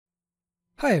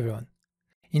Hi everyone!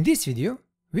 In this video,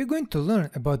 we're going to learn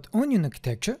about Onion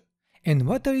architecture and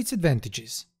what are its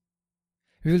advantages.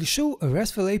 We will show a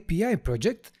RESTful API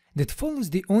project that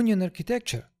follows the Onion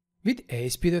architecture with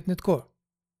ASP.NET Core.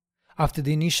 After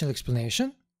the initial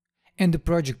explanation and the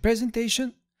project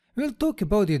presentation, we'll talk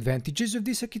about the advantages of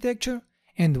this architecture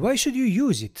and why should you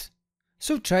use it,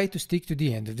 so try to stick to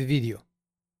the end of the video.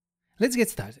 Let's get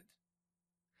started.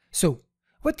 So,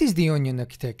 what is the Onion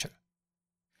architecture?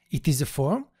 It is a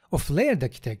form of layered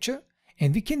architecture,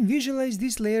 and we can visualize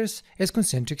these layers as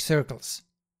concentric circles.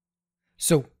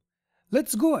 So,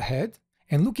 let's go ahead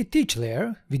and look at each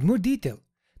layer with more detail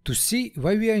to see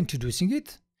why we are introducing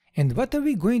it and what are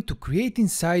we going to create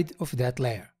inside of that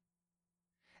layer.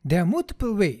 There are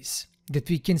multiple ways that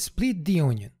we can split the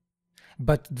onion,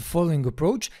 but the following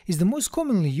approach is the most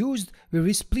commonly used, where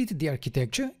we split the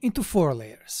architecture into 4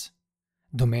 layers: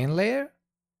 domain layer,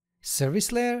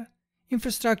 service layer,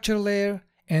 infrastructure layer,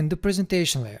 and the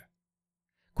presentation layer.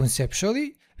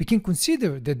 Conceptually, we can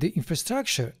consider that the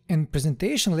infrastructure and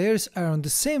presentation layers are on the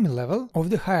same level of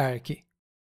the hierarchy.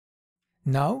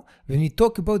 Now, when we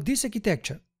talk about this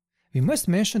architecture, we must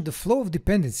mention the flow of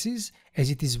dependencies, as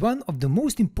it is one of the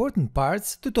most important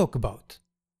parts to talk about.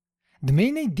 The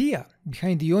main idea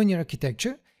behind the Onion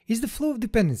architecture is the flow of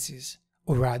dependencies,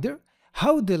 or rather,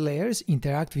 how the layers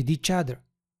interact with each other.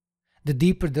 The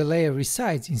deeper the layer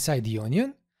resides inside the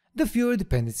onion, the fewer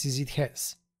dependencies it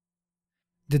has.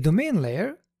 The domain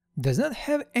layer does not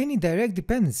have any direct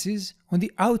dependencies on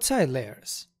the outside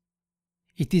layers.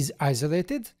 It is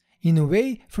isolated in a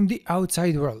way from the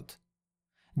outside world.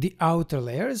 The outer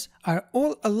layers are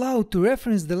all allowed to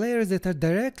reference the layers that are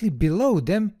directly below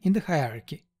them in the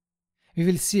hierarchy. We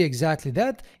will see exactly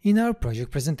that in our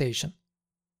project presentation.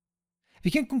 We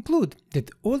can conclude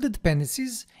that all the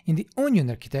dependencies in the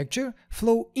Onion architecture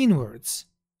flow inwards.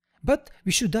 But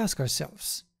we should ask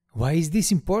ourselves, why is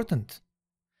this important?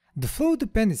 The flow of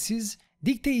dependencies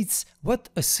dictates what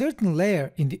a certain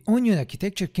layer in the Onion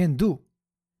architecture can do.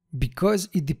 Because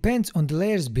it depends on the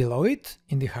layers below it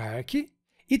in the hierarchy,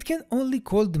 it can only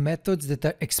call the methods that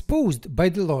are exposed by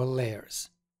the lower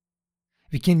layers.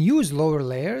 We can use lower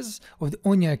layers of the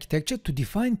Onion architecture to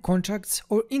define contracts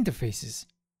or interfaces.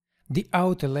 The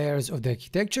outer layers of the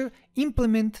architecture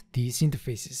implement these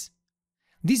interfaces.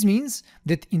 This means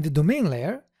that in the domain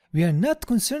layer, we are not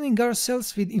concerning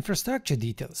ourselves with infrastructure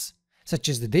details, such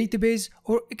as the database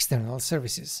or external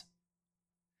services.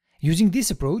 Using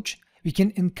this approach, we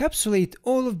can encapsulate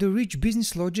all of the rich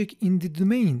business logic in the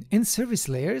domain and service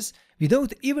layers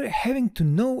without ever having to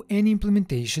know any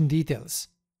implementation details.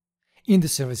 In the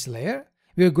service layer,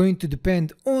 we are going to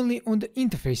depend only on the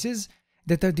interfaces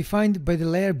that are defined by the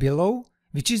layer below,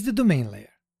 which is the domain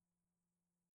layer.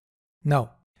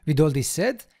 Now, with all this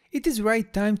said, it is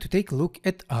right time to take a look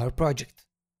at our project.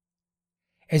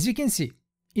 As you can see,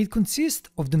 it consists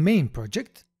of the main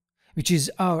project, which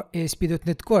is our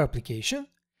ASP.NET Core application,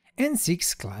 and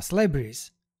 6 class libraries.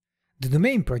 The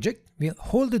domain project will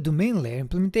hold the domain layer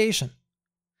implementation.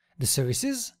 The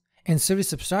services and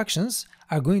service abstractions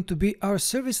are going to be our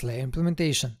service layer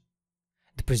implementation.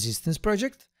 The persistence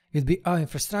project will be our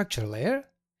infrastructure layer,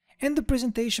 and the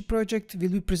presentation project will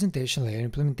be presentation layer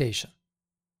implementation.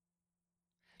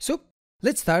 So,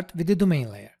 let's start with the domain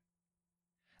layer.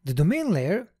 The domain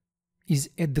layer is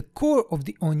at the core of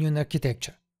the Onion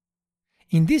architecture.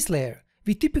 In this layer,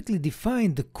 we typically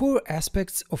define the core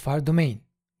aspects of our domain: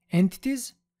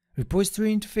 entities,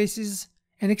 repository interfaces,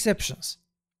 and exceptions.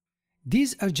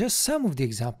 These are just some of the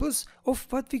examples of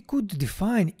what we could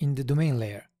define in the domain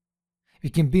layer. We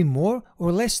can be more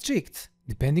or less strict,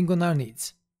 depending on our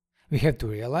needs. We have to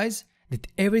realize that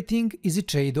everything is a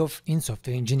trade-off in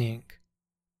software engineering.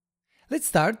 Let's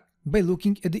start by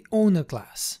looking at the owner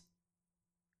class.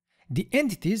 The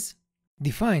entities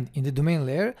defined in the domain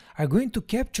layer are going to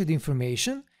capture the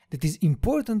information that is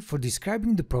important for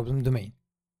describing the problem domain.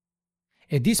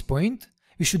 At this point,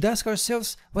 we should ask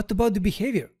ourselves, what about the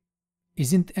behavior?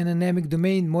 Isn't an dynamic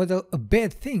domain model a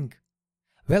bad thing?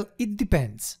 Well, it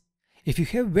depends. If you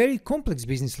have very complex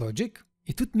business logic,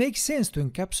 it would make sense to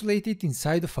encapsulate it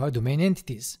inside of our domain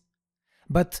entities.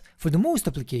 But for the most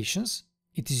applications,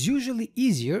 it is usually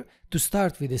easier to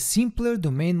start with a simpler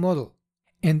domain model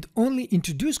and only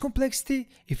introduce complexity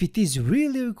if it is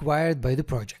really required by the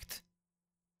project.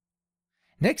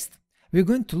 Next,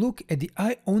 we're going to look at the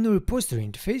iOwner repository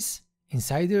interface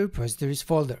inside the repositories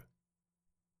folder.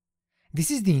 This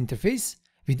is the interface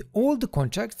with all the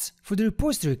contracts for the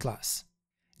repository class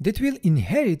that will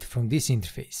inherit from this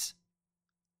interface.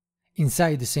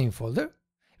 Inside the same folder,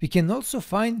 we can also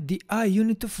find the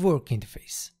iUnit of Work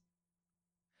interface.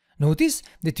 Notice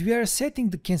that we are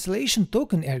setting the cancellation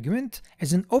token argument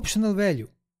as an optional value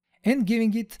and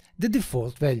giving it the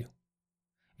default value.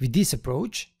 With this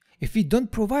approach, if we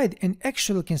don't provide an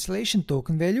actual cancellation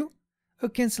token value, a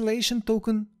cancellation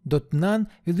token.none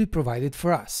will be provided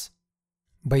for us.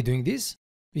 By doing this,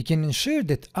 we can ensure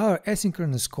that our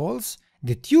asynchronous calls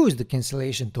that use the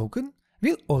cancellation token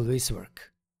will always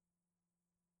work.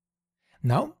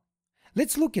 Now,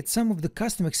 let's look at some of the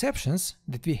custom exceptions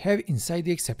that we have inside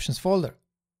the exceptions folder.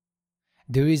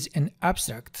 There is an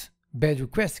abstract bad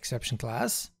request exception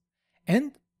class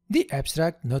and the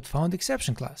abstract not found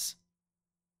exception class.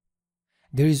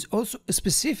 There is also a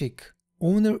specific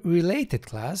owner-related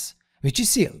class which is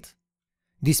sealed.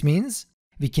 This means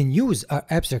we can use our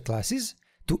abstract classes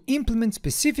to implement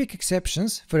specific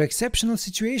exceptions for exceptional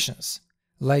situations,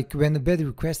 like when a bad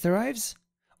request arrives,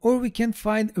 or we can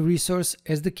find a resource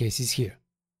as the case is here.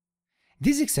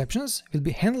 These exceptions will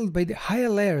be handled by the higher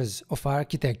layers of our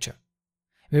architecture.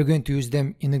 We are going to use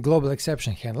them in a global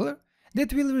exception handler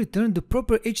that will return the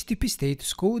proper HTTP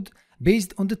status code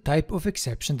based on the type of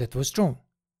exception that was thrown.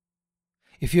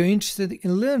 If you are interested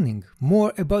in learning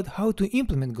more about how to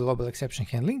implement global exception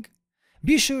handling,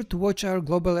 be sure to watch our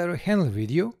global error handler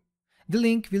video. The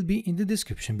link will be in the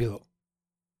description below.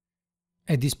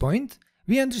 At this point,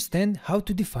 we understand how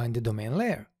to define the domain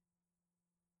layer.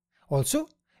 Also,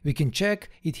 we can check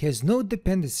it has no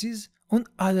dependencies on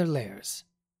other layers.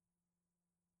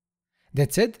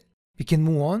 That said, we can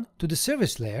move on to the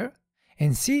service layer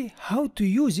and see how to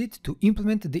use it to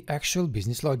implement the actual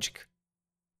business logic.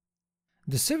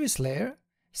 The service layer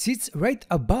sits right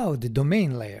above the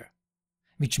domain layer,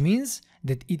 which means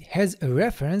that it has a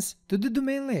reference to the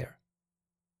domain layer.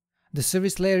 The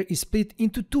service layer is split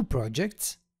into two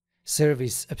projects: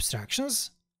 service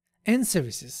abstractions and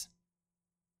services.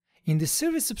 In the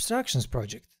service abstractions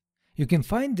project, you can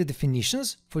find the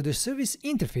definitions for the service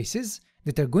interfaces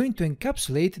that are going to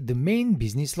encapsulate the main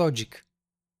business logic.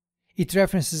 It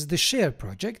references the share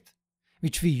project,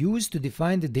 which we use to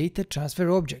define the data transfer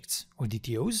objects, or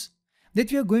DTOs,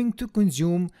 that we are going to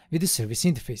consume with the service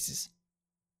interfaces.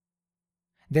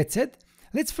 That said,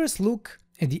 let's first look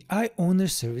at the iOwner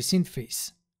service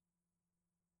interface.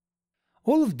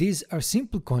 All of these are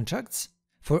simple contracts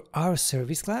for our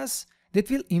service class that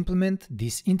will implement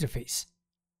this interface.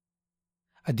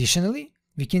 Additionally,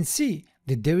 we can see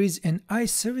that there is an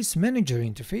iService Manager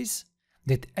interface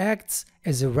that acts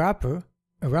as a wrapper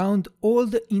around all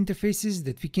the interfaces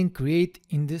that we can create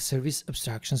in the service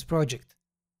abstractions project.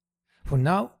 For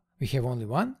now, we have only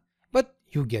one, but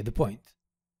you get the point.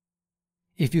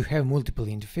 If you have multiple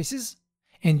interfaces,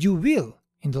 and you will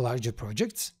in the larger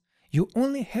projects, you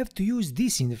only have to use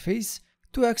this interface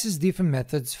to access different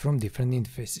methods from different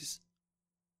interfaces.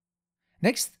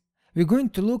 Next, we're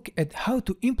going to look at how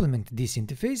to implement this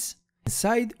interface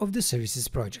inside of the services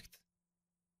project.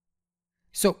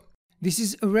 So, this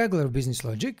is a regular business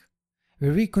logic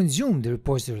where we consume the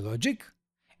repository logic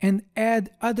and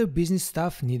add other business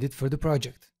stuff needed for the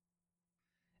project.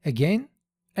 Again,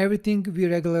 everything we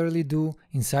regularly do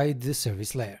inside the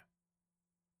service layer.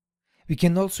 We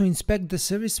can also inspect the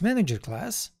Service Manager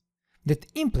class that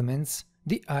implements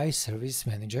the iService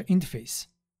Manager interface.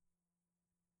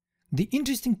 The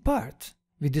interesting part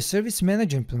with the Service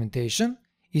Manager implementation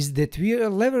is that we are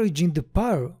leveraging the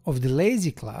power of the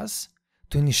lazy class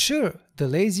to ensure the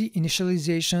lazy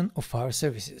initialization of our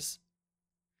services.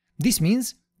 This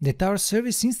means that our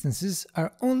service instances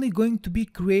are only going to be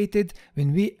created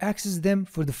when we access them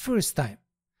for the first time,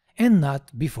 and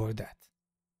not before that.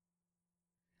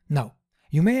 Now,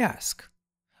 you may ask,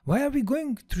 why are we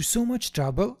going through so much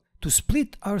trouble to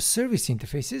split our service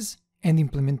interfaces and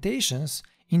implementations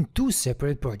in two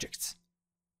separate projects?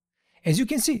 As you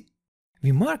can see,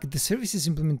 we mark the services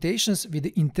implementations with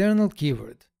the internal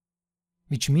keyword,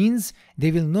 which means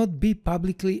they will not be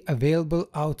publicly available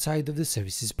outside of the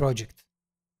services project.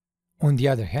 On the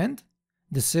other hand,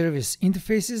 the service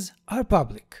interfaces are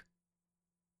public.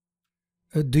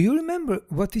 Do you remember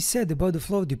what we said about the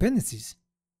flow of dependencies?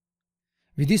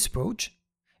 With this approach,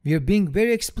 we are being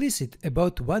very explicit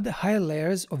about what the higher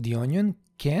layers of the onion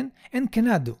can and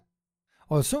cannot do.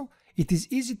 Also, it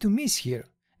is easy to miss here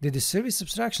that the service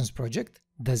abstractions project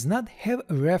does not have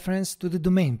a reference to the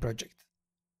domain project.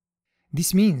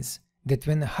 This means that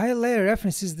when a higher layer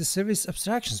references the service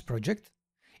abstractions project,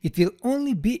 it will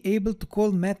only be able to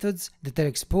call methods that are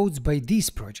exposed by this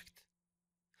project.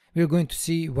 We are going to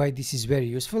see why this is very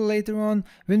useful later on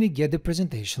when we get the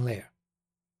presentation layer.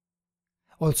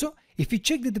 Also, if we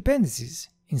check the dependencies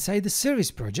inside the service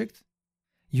project,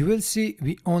 you will see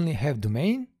we only have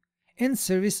domain and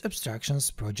service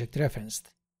abstractions project referenced.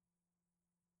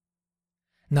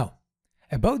 Now,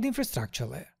 about the infrastructure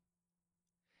layer.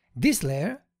 This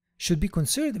layer should be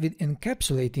concerned with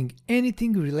encapsulating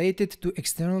anything related to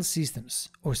external systems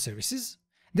or services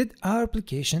that our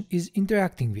application is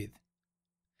interacting with.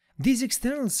 These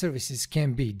external services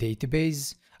can be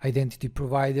database, identity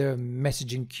provider,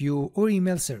 messaging queue, or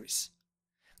email service.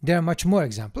 There are much more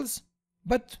examples,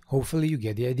 but hopefully you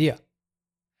get the idea.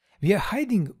 We are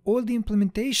hiding all the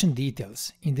implementation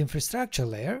details in the infrastructure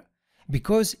layer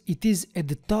because it is at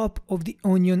the top of the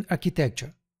Onion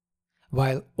architecture,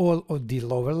 while all of the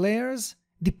lower layers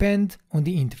depend on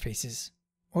the interfaces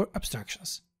or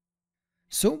abstractions.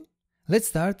 So, let's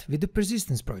start with the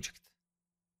persistence project.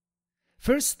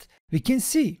 First, we can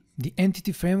see the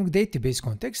Entity Framework database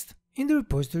context in the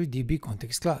repository DB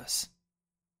context class.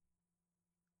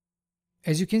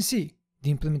 As you can see,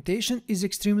 the implementation is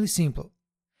extremely simple.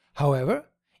 However,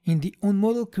 in the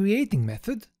onModel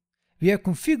method, we are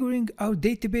configuring our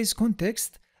database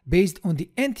context based on the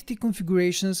entity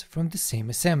configurations from the same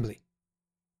assembly.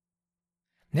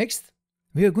 Next,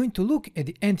 we are going to look at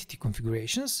the entity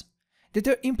configurations that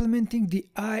are implementing the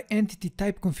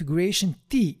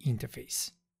IEntityTypeConfiguration-T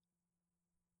interface.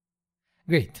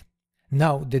 Great!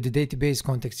 Now that the database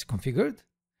context is configured,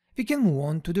 we can move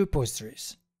on to the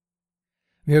repositories.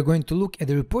 We are going to look at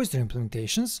the repository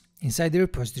implementations inside the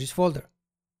repositories folder.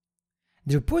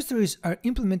 The repositories are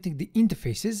implementing the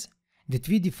interfaces that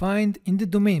we defined in the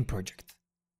domain project.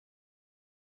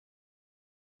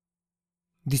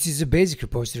 This is a basic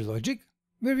repository logic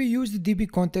where we use the DB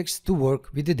context to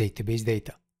work with the database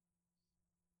data.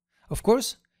 Of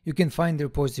course, you can find the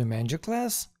repository manager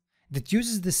class that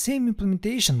uses the same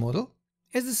implementation model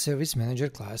as the service manager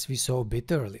class we saw a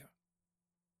bit earlier.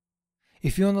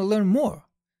 If you want to learn more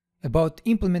about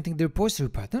implementing the repository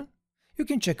pattern, you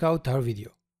can check out our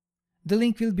video. The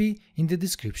link will be in the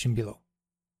description below.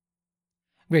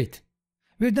 Great,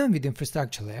 we're done with the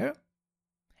infrastructure layer,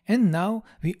 and now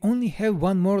we only have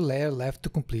one more layer left to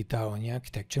complete our Onion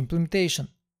architecture implementation: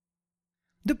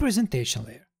 the presentation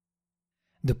layer.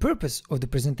 The purpose of the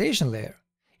presentation layer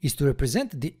is to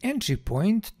represent the entry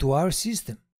point to our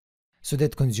system, so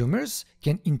that consumers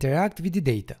can interact with the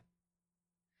data.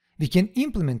 We can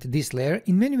implement this layer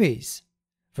in many ways,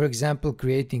 for example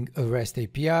creating a REST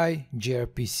API,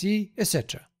 gRPC,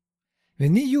 etc.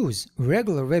 When we use a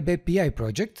regular web API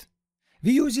project,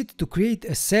 we use it to create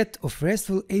a set of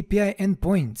RESTful API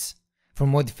endpoints for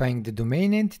modifying the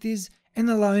domain entities and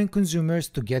allowing consumers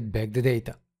to get back the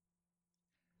data.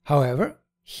 However,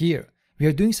 here we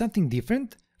are doing something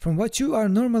different from what you are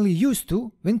normally used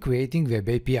to when creating web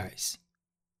APIs.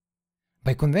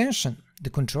 By convention, the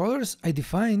controllers are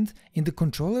defined in the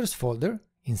controllers folder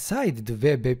inside the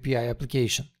web API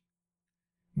application.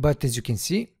 But as you can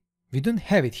see, we don't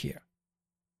have it here.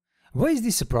 Why is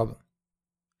this a problem?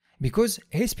 Because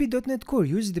ASP.NET Core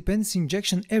uses dependency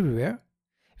injection everywhere,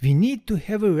 we need to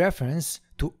have a reference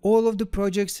to all of the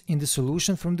projects in the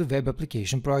solution from the web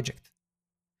application project.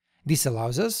 This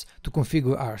allows us to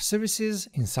configure our services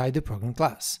inside the program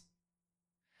class.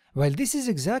 While this is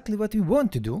exactly what we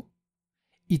want to do,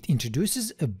 it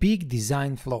introduces a big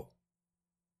design flaw.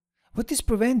 What is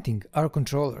preventing our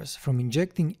controllers from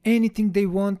injecting anything they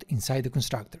want inside the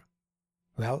constructor?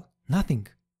 Well, nothing.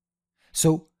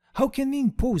 So, how can we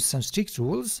impose some strict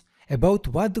rules about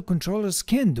what the controllers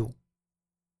can do?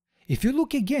 If you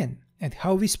look again at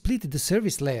how we split the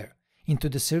service layer into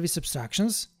the service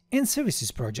abstractions and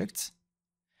services projects,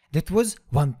 that was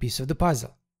one piece of the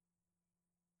puzzle.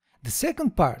 The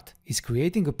second part is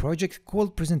creating a project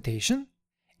called presentation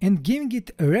and giving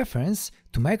it a reference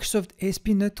to Microsoft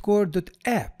ASP.NET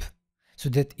Core.app so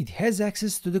that it has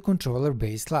access to the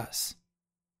controller-based class.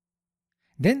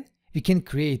 Then we can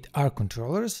create our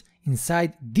controllers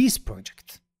inside this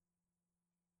project.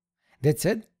 That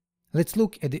said, let's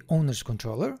look at the owner's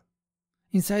controller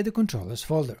inside the controllers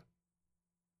folder.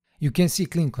 You can see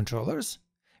clean controllers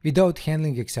without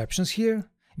handling exceptions here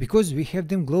because we have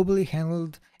them globally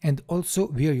handled, and also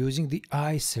we are using the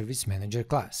iService Manager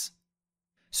class.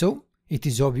 So it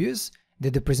is obvious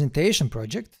that the presentation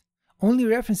project only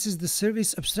references the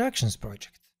service abstractions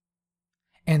project.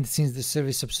 And since the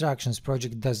service abstractions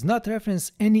project does not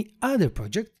reference any other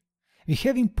project, we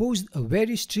have imposed a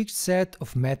very strict set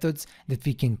of methods that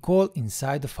we can call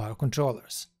inside of our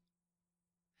controllers.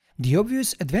 The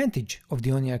obvious advantage of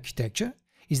the Onion architecture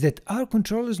is that our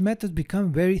controllers methods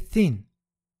become very thin,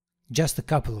 just a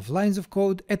couple of lines of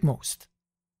code at most.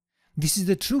 This is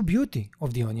the true beauty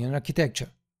of the Onion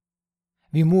architecture.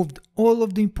 We moved all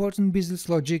of the important business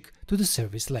logic to the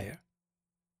service layer.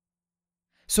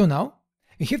 So now,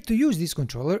 we have to use this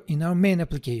controller in our main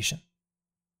application.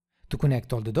 To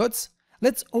connect all the dots,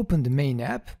 let's open the main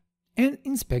app and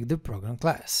inspect the program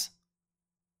class.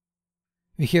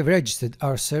 We have registered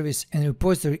our service and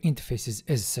repository interfaces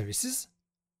as services.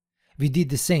 We did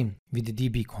the same with the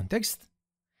DB context.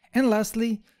 And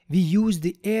lastly, we use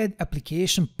the add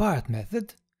application part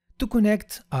method to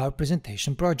connect our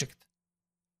presentation project.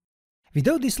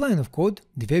 Without this line of code,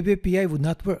 the Web API would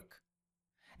not work.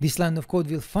 This line of code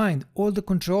will find all the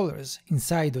controllers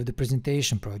inside of the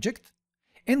presentation project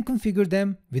and configure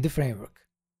them with the framework.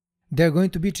 They are going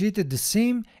to be treated the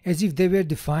same as if they were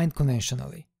defined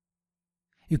conventionally.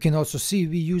 You can also see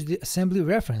we use the assembly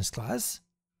reference class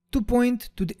to point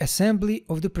to the assembly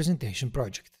of the presentation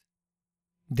project.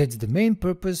 That's the main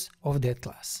purpose of that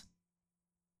class.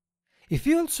 If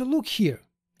we also look here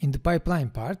in the pipeline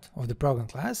part of the program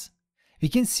class, we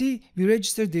can see we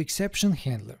registered the exception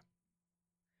handler.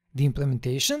 The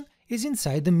implementation is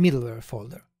inside the middleware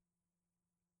folder.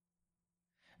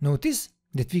 Notice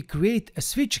that we create a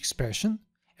switch expression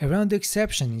around the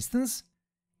exception instance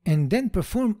and then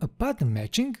perform a pattern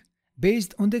matching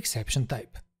based on the exception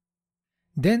type.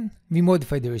 Then we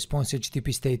modify the response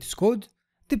HTTP status code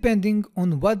depending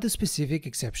on what the specific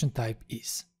exception type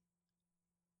is.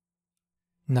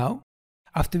 Now,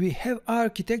 after we have our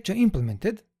architecture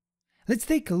implemented, let's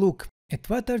take a look at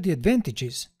what are the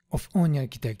advantages of Onion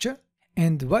architecture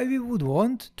and why we would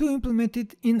want to implement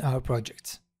it in our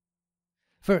projects.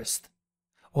 First,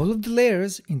 all of the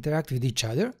layers interact with each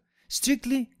other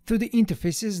strictly through the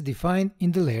interfaces defined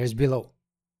in the layers below.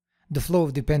 The flow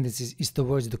of dependencies is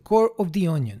towards the core of the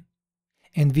Onion,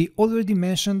 and we already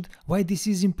mentioned why this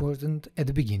is important at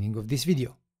the beginning of this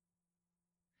video.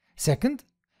 Second,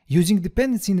 using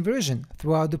dependency inversion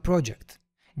throughout the project,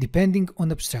 depending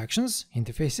on abstractions,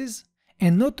 interfaces,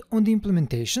 and not on the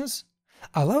implementations,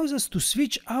 allows us to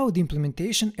switch out the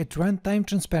implementation at runtime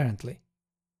transparently.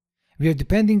 We are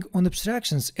depending on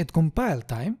abstractions at compile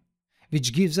time,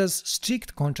 which gives us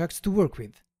strict contracts to work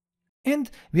with,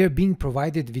 and we are being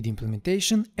provided with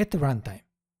implementation at the runtime.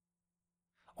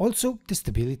 Also,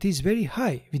 testability is very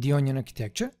high with the Onion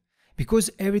architecture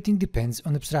because everything depends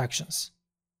on abstractions,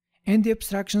 and the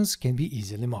abstractions can be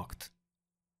easily mocked.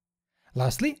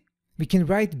 Lastly, we can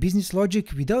write business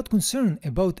logic without concern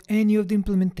about any of the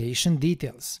implementation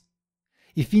details.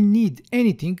 If we need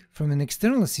anything from an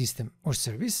external system or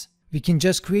service, we can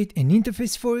just create an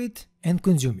interface for it and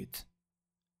consume it.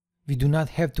 We do not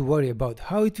have to worry about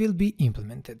how it will be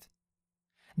implemented.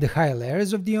 The higher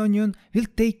layers of the Onion will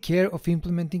take care of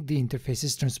implementing the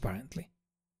interfaces transparently.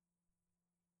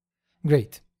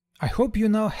 Great! I hope you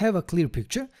now have a clear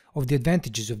picture of the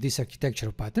advantages of this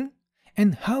architectural pattern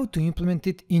and how to implement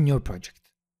it in your project.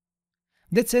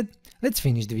 That said, let's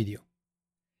finish the video.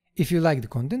 If you like the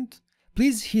content,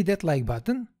 please hit that like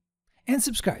button and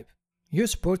subscribe. Your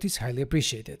support is highly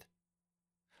appreciated.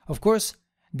 Of course,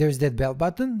 there's that bell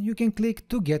button you can click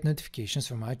to get notifications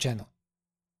from our channel.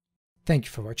 Thank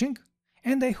you for watching,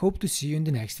 and I hope to see you in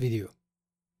the next video.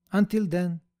 Until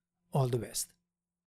then, all the best.